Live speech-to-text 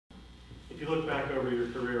if you look back over your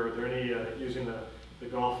career, are there any, using the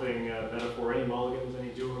golfing metaphor, any mulligans, any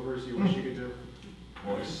do-overs you wish you could do?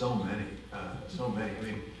 Well, there's so many, so many. I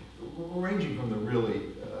mean, ranging from the really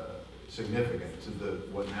significant to the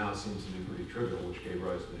what now seems to be pretty trivial, which gave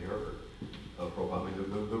rise to the New Yorker profile. I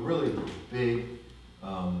mean, the really big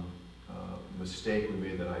mistake we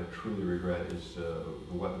made that I truly regret is the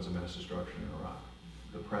weapons of mass destruction in Iraq.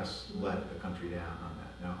 The press let the country down on that.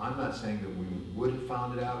 Now, I'm not saying that we would have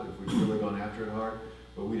found it out if we'd really gone after it hard,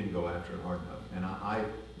 but we didn't go after it hard enough. And I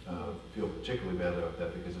feel particularly badly about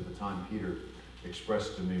that because at the time Peter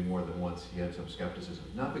expressed to me more than once he had some skepticism.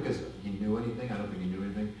 Not because he knew anything, I don't think he knew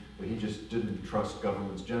anything, but he just didn't trust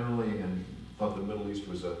governments generally and thought the Middle East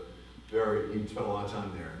was he'd spent a lot of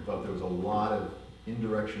time there and thought there was a lot of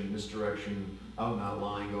indirection, misdirection, out and out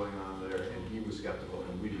lying going on there, and he was skeptical,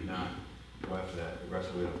 and we did not go after that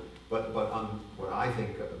aggressively. But on what I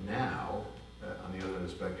think of now, on the other end of the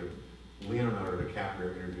spectrum, Leonardo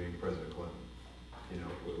DiCaprio interviewing President Clinton, you know,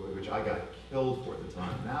 which I got killed for at the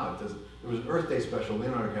time. Now it doesn't. There was an Earth Day special.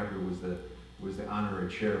 Leonardo DiCaprio was the honorary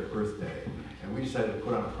chair of Earth Day, and we decided to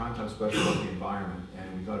put on a primetime special about the environment.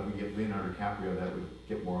 And we thought if we get Leonardo DiCaprio, that would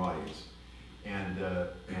get more audience. And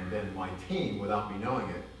then my team, without me knowing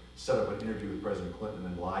it, set up an interview with President Clinton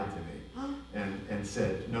and lied to me, and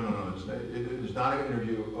said, no, there's not an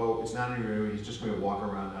interview. Oh, it's not an interview. He's just going to walk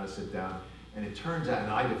around, not to sit down. And it turns out,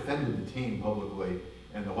 and I defended the team publicly.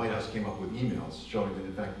 And the White House came up with emails showing that,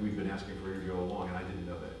 in fact, we've been asking for an interview all along, and I didn't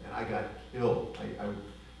know that. And I got killed.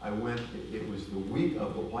 I went, it was the week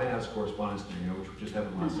of the White House Correspondents' Dinner, which just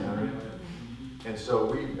happened last Saturday. And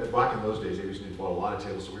so back in those days, ABC News bought a lot of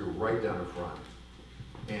tables, so we were right down in front.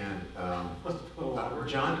 And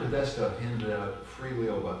John Podesta handed out free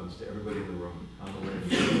Leo buttons to everybody in the room on the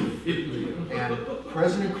way. And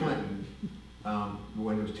President Clinton,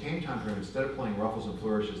 when it was tame time for him, instead of playing Ruffles and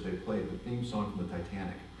Flourishes, they played the theme song from the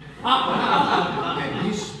Titanic. And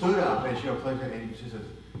he stood up and played it, and he just says,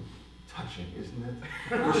 touching, isn't it?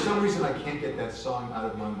 For some reason, I can't get that song out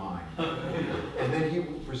of my mind. And then he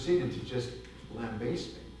proceeded to just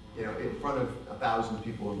lambaste me, in front of 1,000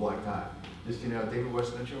 people in black tie. Just, David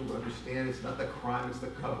Westin, don't you understand? It's not the crime, it's the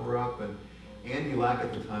cover-up. And Andy Lack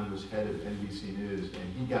at the time was head of NBC News,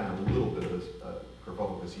 and he got in a little bit of a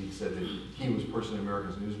kerfuffle because he said that he was personally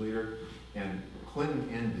America's news leader. And Clinton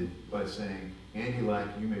ended by saying, Andy Lack,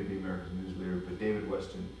 you may be America's news leader, but David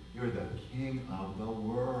Westin, you're the king of the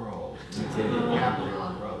world.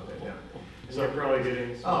 DiCaprio wrote that down. So probably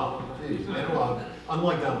getting oh, geez. And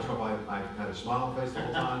unlike Donald Trump, I had a smile on my face the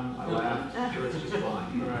whole time. I laughed. Sure, it's just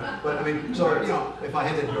fine. Right. But I mean, so if I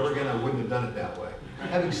had that door again, I wouldn't have done it that way.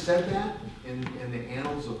 Having said that, in the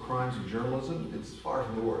annals of crimes of journalism, it's far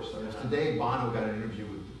from the worst. I mean, today, Bono got an interview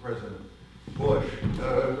with President Bush,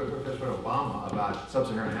 President Obama, about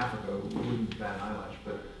sub-Saharan Africa. We wouldn't bat an eyelash,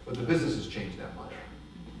 but the business has changed that much.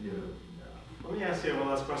 Let me ask you one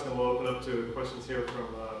last question. We'll open up to questions here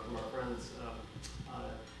from our friends.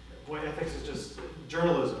 Boy, ethics is just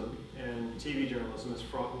journalism, and TV journalism is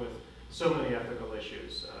fraught with so many ethical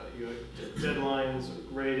issues. You have deadlines,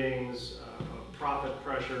 ratings, profit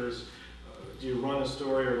pressures. Do you run a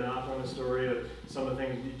story or not run a story? Some of the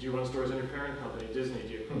things, do you run stories in your parent company, Disney?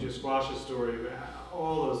 Do you squash a story?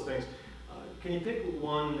 All those things. Can you pick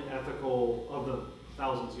one ethical, of the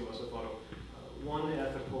thousands you must have thought of, one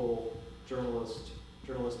ethical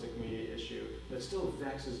journalistic media issue that still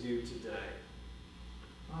vexes you today?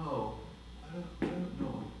 Oh, I don't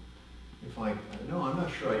know. No, I'm not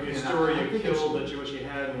sure. Maybe a story you killed that you wish you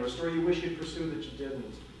hadn't, or a story you wish you'd pursued that you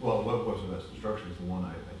didn't. Well, what was the best destruction is the one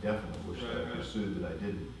I definitely wish that I pursued that I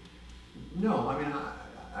didn't. No, I mean,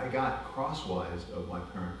 I got crosswise of my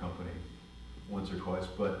parent company once or twice,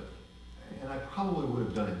 and I probably would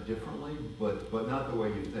have done it differently, but not the way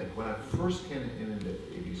you think. When I first came into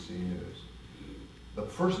ABC News, the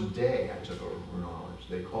first day I took over for Knowledge,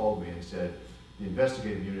 they called me and said, the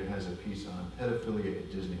investigative unit has a piece on pedophilia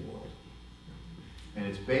at Disney World. And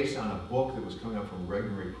it's based on a book that was coming up from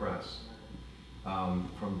Regnery Press,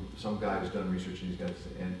 from some guy who's done research in these guys.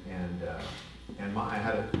 And I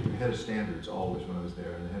had a head of standards always when I was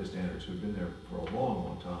there, and the head of standards who had been there for a long,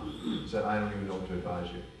 long time said, I don't even know what to advise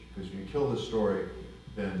you. Because if you kill this story,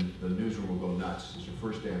 then the newsroom will go nuts. It's your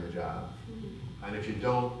first day on the job. And if you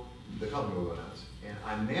don't, the company will go nuts. And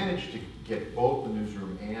I managed to get both the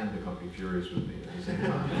newsroom and the company furious with me at the same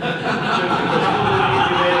time. You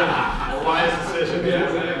made a wise decision.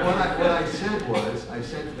 What I said was, I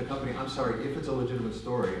said to the company, I'm sorry, if it's a legitimate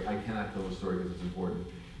story, I cannot kill the story because it's important.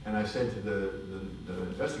 And I said to the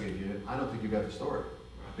investigative unit, I don't think you got the story.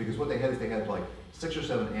 Because what they had is they had like 6 or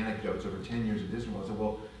 7 anecdotes over 10 years at Disney World. I said,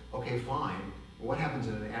 well, okay, fine. what happens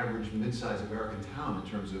in an average mid-sized American town in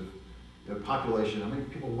terms of the population? How many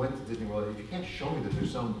people went to Disney World? If you can't show me that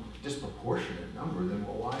there's some disproportionate number, then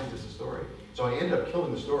well, why is this a story? So I ended up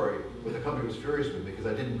killing the story, but the company was furious with me because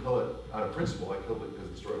I didn't kill it out of principle. I killed it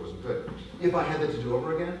because the story wasn't good. If I had that to do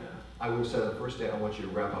over again, I would have said on the first day, I want you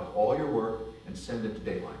to wrap up all your work and send it to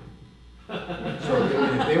Dateline. So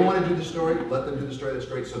if they want to do the story, let them do the story. That's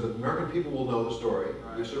great. So the American people will know the story.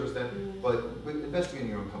 We service them. But investigating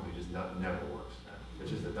your own company just never works. It's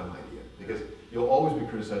just a dumb idea because you'll always be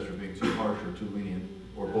criticized for being too harsh or too lenient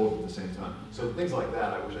or both at the same time. So things like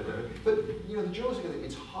that, I wish I did. But you know, the journalistic,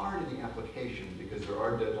 it's hard in the application because there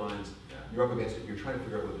are deadlines. You're up against it. You're trying to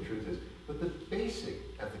figure out what the truth is. But the basic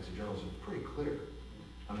ethics of journalism is pretty clear.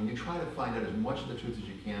 I mean, you try to find out as much of the truth as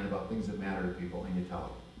you can about things that matter to people, and you tell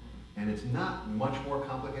it. And it's not much more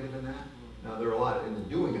complicated than that. Now, there are a lot in the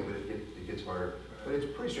doing of it, it gets harder. But it's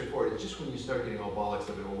pretty straightforward. It's just when you start getting all bollocks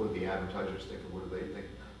up and what do the advertisers think or what do they think,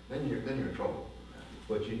 then you're in trouble.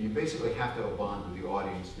 But you basically have to have a bond with the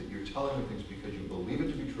audience that you're telling them things because you believe it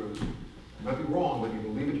to be true. You might be wrong, but you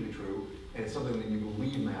believe it to be true, and it's something that you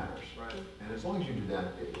believe matters. Right. And as long as you do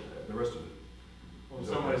that, the rest of it. Well, in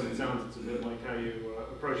some ways, it sounds it's a bit like how you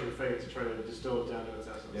approach your faith to try to distill it down to its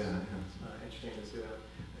essence. Yeah. Interesting to see that.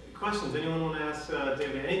 Questions? Anyone want to ask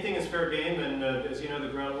David? Anything is fair game, and as you know, the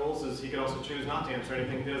ground rules is he could also choose not to answer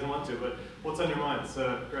anything if he doesn't want to. But what's on your minds,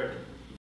 Greg?